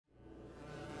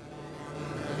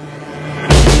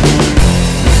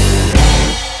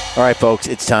All right, folks,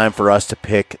 it's time for us to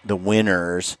pick the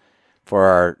winners for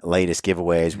our latest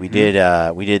giveaways. We did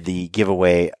the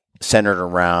giveaway centered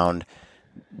around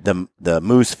the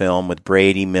Moose film with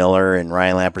Brady Miller and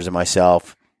Ryan Lampers and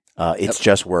myself. It's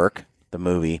Just Work, the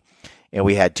movie. And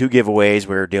we had 2 giveaways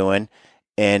we were doing.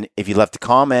 And if you left a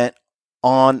comment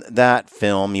on that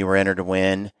film, you were entered to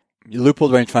win. You loophole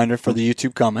rangefinder for the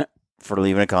YouTube comment. For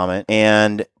leaving a comment.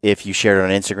 And if you shared it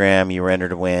on Instagram, you were entered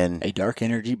to win a Dark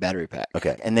Energy battery pack.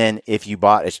 Okay. And then if you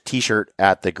bought a t-shirt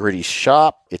at the Gritty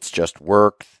shop, It's Just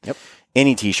Work. Yep.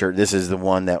 Any t-shirt. This is the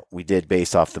one that we did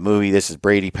based off the movie. This is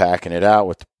Brady packing it out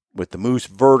with the Moose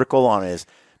vertical on his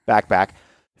backpack.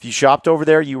 If you shopped over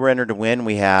there, you were entered to win.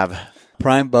 We have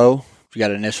Prime Bow. You got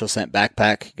an initial scent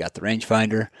backpack. You got the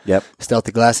rangefinder. Yep.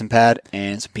 Stealthy glass and pad,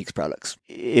 and some Peaks products.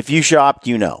 If you shopped,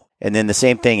 you know. And then the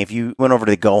same thing, if you went over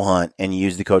to the GOHUNT and you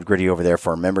used the code GRITTY over there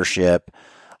for a membership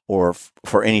or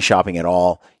for any shopping at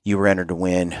all, you were entered to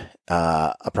win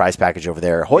a prize package over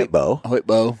there. Hoyt Bow,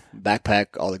 backpack,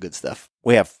 all the good stuff.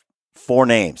 We have 4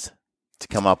 names to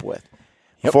come up with.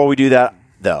 Before we do that,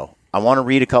 though, I want to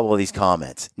read a couple of these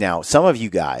comments. Now, some of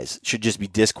you guys should just be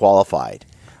disqualified.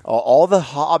 All the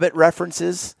Hobbit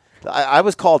references, I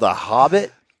was called a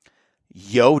Hobbit,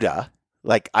 Yoda,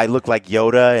 like I look like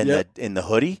Yoda in the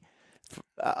hoodie.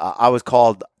 I was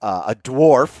called a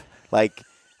dwarf, like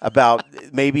about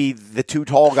maybe the 2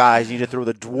 tall guys need to throw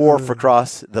the dwarf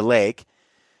across the lake.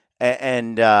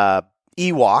 And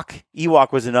Ewok.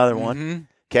 Ewok was another one.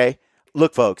 Okay.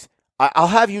 Look, folks, I'll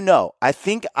have you know, I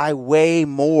think I weigh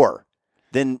more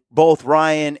than both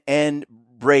Ryan and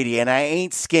Brady, and I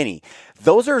ain't skinny.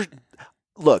 Those are,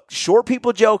 look, short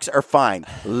people jokes are fine.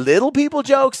 Little people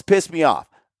jokes piss me off.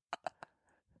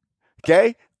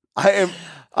 Okay?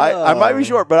 I might be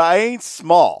short, but I ain't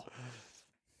small.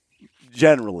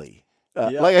 Generally.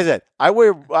 Like I said, I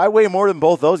weigh more than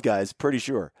both those guys, pretty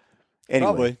sure.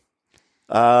 Anyway.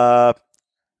 Probably.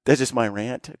 That's just my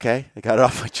rant, okay? I got it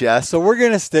off my chest. So we're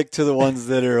going to stick to the ones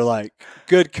that are like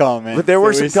good comments. But there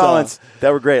were some comments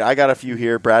that were great. I got a few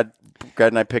here. Brad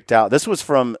and I picked out. This was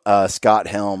from Scott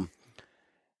Helm.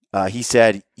 He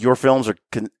said, your films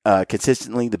are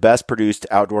consistently the best produced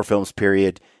outdoor films,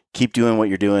 period. Keep doing what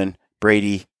you're doing.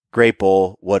 Brady, great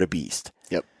bull. What a beast.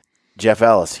 Yep. Jeff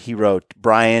Ellis, he wrote,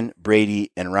 Brian,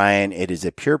 Brady, and Ryan, it is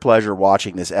a pure pleasure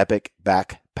watching this epic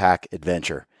backpack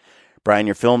adventure. Brian,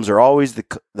 your films are always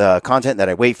the content that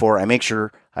I wait for. I make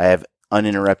sure I have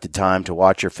uninterrupted time to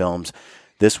watch your films.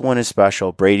 This one is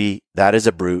special. Brady, that is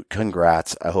a brute.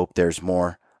 Congrats. I hope there's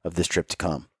more of this trip to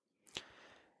come.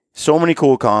 So many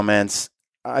cool comments.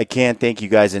 I can't thank you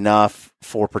guys enough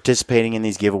for participating in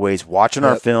these giveaways, watching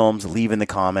our films, leaving the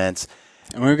comments.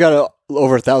 And we've got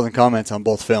over 1,000 comments on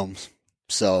both films.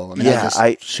 So, I mean, that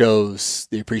just shows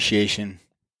the appreciation.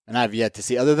 And I've yet to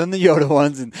see, other than the Yoda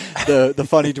ones and the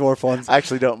funny dwarf ones. I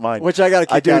actually don't mind. Which I got a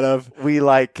kick out of. We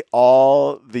like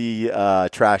all the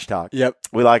trash talk. Yep.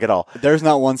 We like it all. There's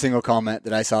not one single comment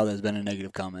that I saw that's been a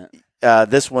negative comment.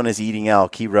 This one is Eating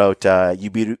Elk. He wrote,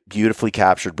 you beautifully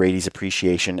captured Brady's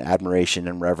appreciation, admiration,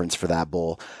 and reverence for that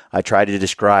bull. I try to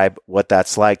describe what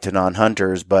that's like to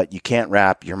non-hunters, but you can't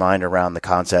wrap your mind around the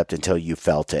concept until you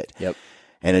felt it. Yep.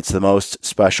 And it's the most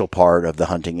special part of the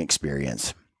hunting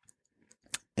experience.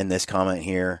 In this comment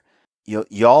here,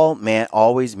 y'all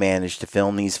always manage to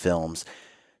film these films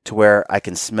to where I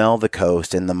can smell the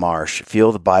coast and the marsh,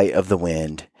 feel the bite of the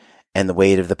wind, and the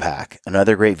weight of the pack.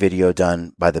 Another great video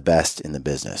done by the best in the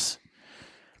business.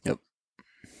 Yep.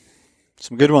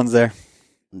 Some good ones there.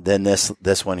 Then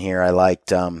this one here I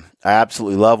liked. I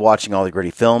absolutely love watching all the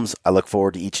Gritty films. I look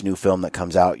forward to each new film that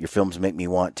comes out. Your films make me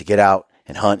want to get out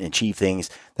and hunt and achieve things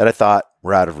that I thought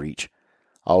were out of reach.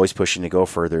 Always pushing to go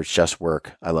further. It's just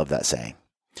work. I love that saying.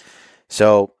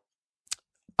 So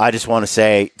I just want to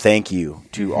say thank you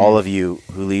to all of you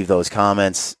who leave those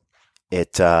comments.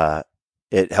 It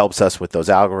helps us with those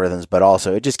algorithms, but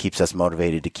also it just keeps us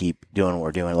motivated to keep doing what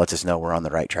we're doing. It lets us know we're on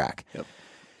the right track. Yep.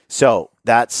 So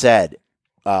that said,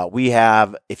 we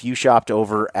have, if you shopped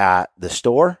over at the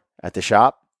store, at the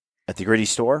shop, at the Gritty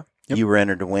store, you were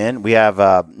entered to win. We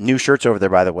have new shirts over there,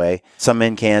 by the way. Some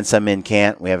men can, some men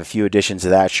can't. We have a few additions to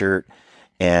that shirt.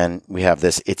 And we have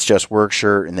this It's Just Work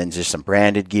shirt and then just some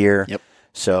branded gear. Yep.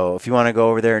 So if you want to go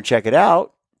over there and check it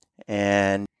out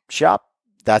and shop,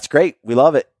 that's great. We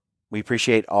love it. We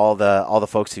appreciate all the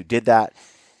folks who did that.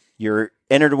 You're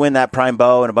entered to win that prime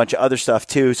bow and a bunch of other stuff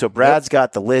too. So Brad's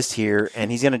got the list here, and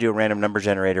he's going to do a random number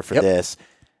generator for this.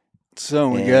 So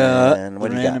we got the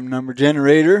random number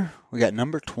generator. We got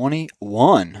number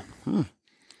 21.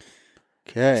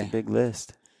 Okay. It's a big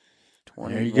list.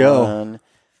 21. There you go.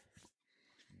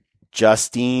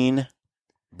 Justine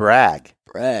Bragg.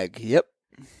 Bragg. Yep.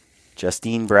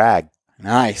 Justine Bragg.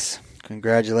 Nice.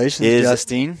 Congratulations,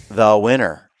 Justine. The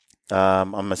winner.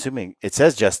 I'm assuming it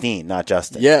says Justine, not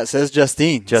Justin. Yeah, it says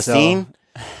Justine. Justine,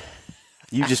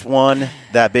 you just won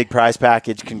that big prize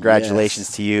package.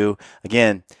 Congratulations to you.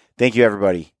 Again, thank you,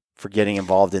 everybody, for getting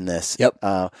involved in this. Yep.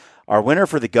 Our winner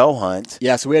for the GOHUNT.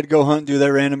 Yeah, so we had GOHUNT do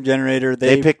their random generator.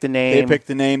 They picked the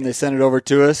name. They sent it over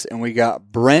to us, and we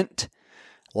got Brent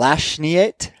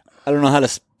Lashniet. I don't know how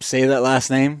to say that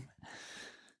last name.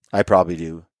 I probably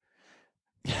do.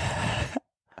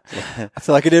 I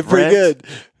feel like I did pretty good.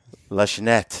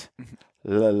 Lashniet.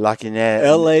 LACHNIET.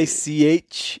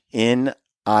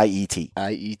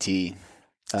 IET.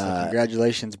 So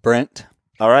congratulations, Brent.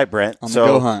 All right, Brent. On the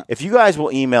GOHUNT. If you guys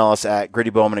will email us at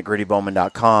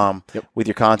grittybowman@grittybowman.com with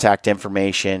your contact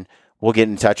information, we'll get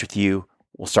in touch with you.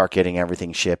 We'll start getting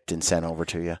everything shipped and sent over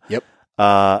to you. Yep.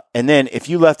 And then if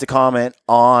you left a comment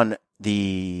on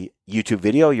the YouTube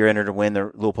video, you're entered to win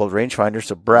the Leupold rangefinder.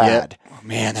 So, Brad. Yep. Oh,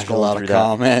 man, there's a lot of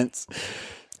comments.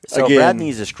 So, again, Brad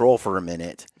needs to scroll for a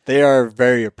minute. They are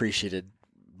very appreciated.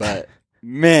 But,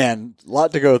 man, a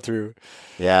lot to go through.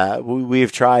 Yeah,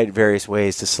 we've tried various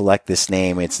ways to select this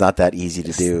name. It's not that easy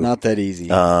to do. Not that easy.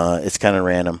 It's kind of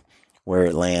random where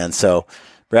it lands. So,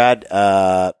 Brad.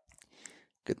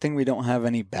 Good thing we don't have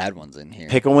any bad ones in here.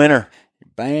 Pick a winner.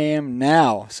 Bam,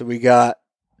 now. So we got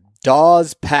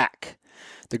Dawes Pack.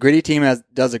 The Gritty team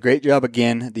does a great job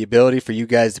again. The ability for you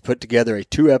guys to put together a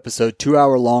 2-episode,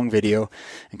 2-hour-long video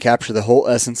and capture the whole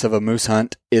essence of a moose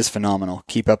hunt is phenomenal.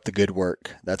 Keep up the good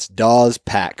work. That's Dawes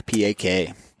Pack,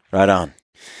 P-A-K. Right on.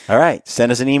 All right. Send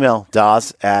us an email,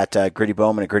 Dawes, at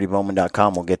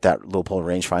grittybowman@grittybowman.com. We'll get that Leupold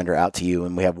rangefinder out to you.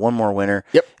 And we have one more winner.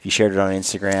 Yep. If you shared it on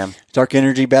Instagram. Dark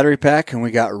Energy Battery Pack. And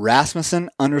we got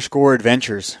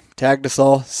Rasmussen_Adventures. Tagged us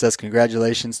all. Says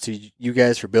congratulations to you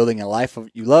guys for building a life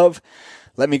you love.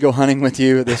 Let me go hunting with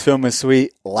you. This film is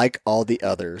sweet, like all the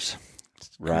others.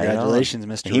 Right. Congratulations,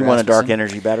 Mr. He won a Dark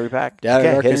Energy Battery Pack.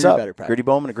 Hit us up.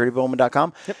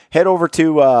 grittybowman@grittybowman.com. Yep. Head over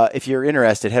to, if you're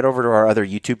interested, head over to our other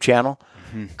YouTube channel,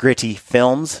 Gritty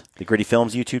Films, the Gritty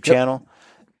Films YouTube channel.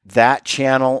 That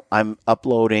channel, I'm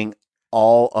uploading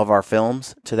all of our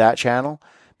films to that channel.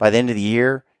 By the end of the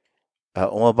year,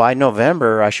 by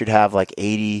November, I should have like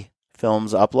 80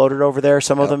 films uploaded over there.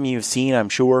 Some of them you've seen, I'm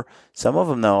sure. Some of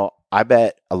them, though, I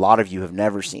bet a lot of you have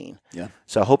never seen. Yeah.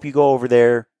 So I hope you go over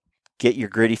there, get your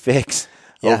gritty fix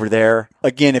over there.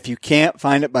 Again, if you can't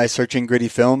find it by searching Gritty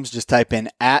Films, just type in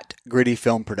 @Gritty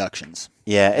Film Productions.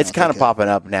 Yeah, it's kind of popping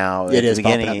up now. It is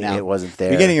beginning, popping up now. It wasn't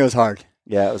there. Beginning, it was hard.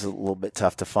 Yeah, it was a little bit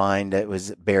tough to find. It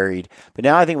was buried. But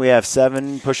now I think we have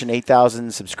pushing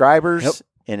 8,000 subscribers. Yep.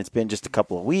 And it's been just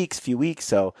a few weeks.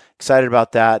 So excited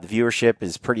about that. The viewership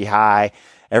is pretty high.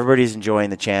 Everybody's enjoying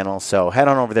the channel. So head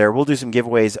on over there. We'll do some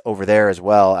giveaways over there as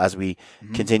well as we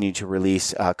continue to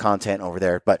release content over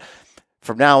there. But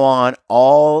from now on,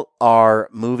 all our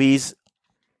movies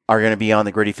are going to be on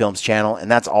the Gritty Films channel,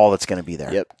 and that's all that's going to be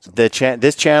there. Yep.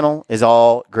 This channel is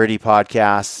all Gritty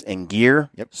podcasts and gear.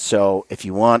 Yep. So if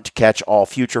you want to catch all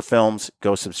future films,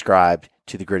 go subscribe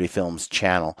to the Gritty Films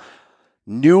channel.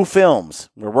 New films,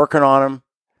 we're working on them.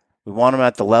 We want them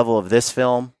at the level of this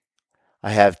film.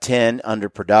 I have 10 under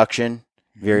production,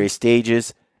 various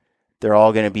stages. They're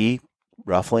all going to be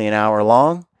roughly an hour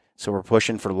long, so we're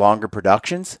pushing for longer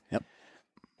productions. Yep.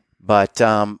 But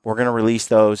we're going to release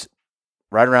those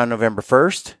right around November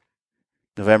 1st,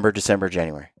 November, December,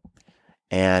 January.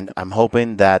 And I'm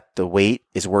hoping that the wait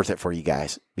is worth it for you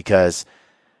guys because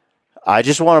I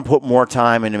just want to put more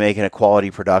time into making a quality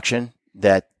production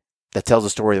that tells a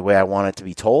story the way I want it to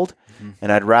be told.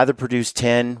 And I'd rather produce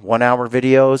 10 one-hour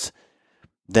videos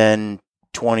than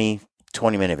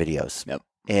 20-minute videos. Yep.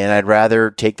 And I'd rather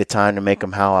take the time to make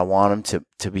them how I want them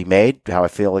to be made, how I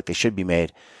feel like they should be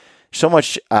made. So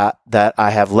much that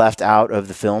I have left out of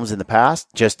the films in the past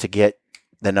just to get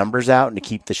the numbers out and to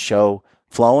keep the show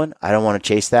flowing. I don't want to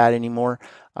chase that anymore.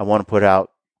 I want to put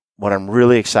out what I'm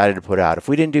really excited to put out. If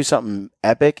we didn't do something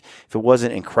epic, if it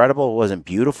wasn't incredible, it wasn't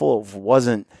beautiful, if it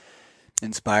wasn't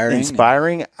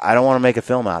inspiring, I don't want to make a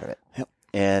film out of it. Yep.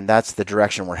 And that's the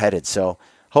direction we're headed. So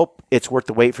hope it's worth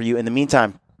the wait for you. In the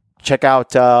meantime, check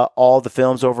out all the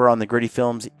films over on the Gritty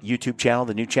Films YouTube channel,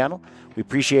 the new channel. We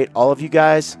appreciate all of you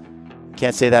guys.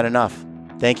 Can't say that enough.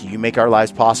 Thank you. You make our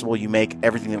lives possible. You make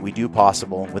everything that we do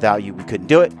possible. Without you, we couldn't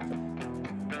do it.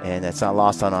 And that's not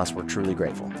lost on us. We're truly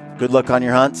grateful. Good luck on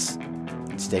your hunts.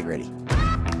 And stay gritty.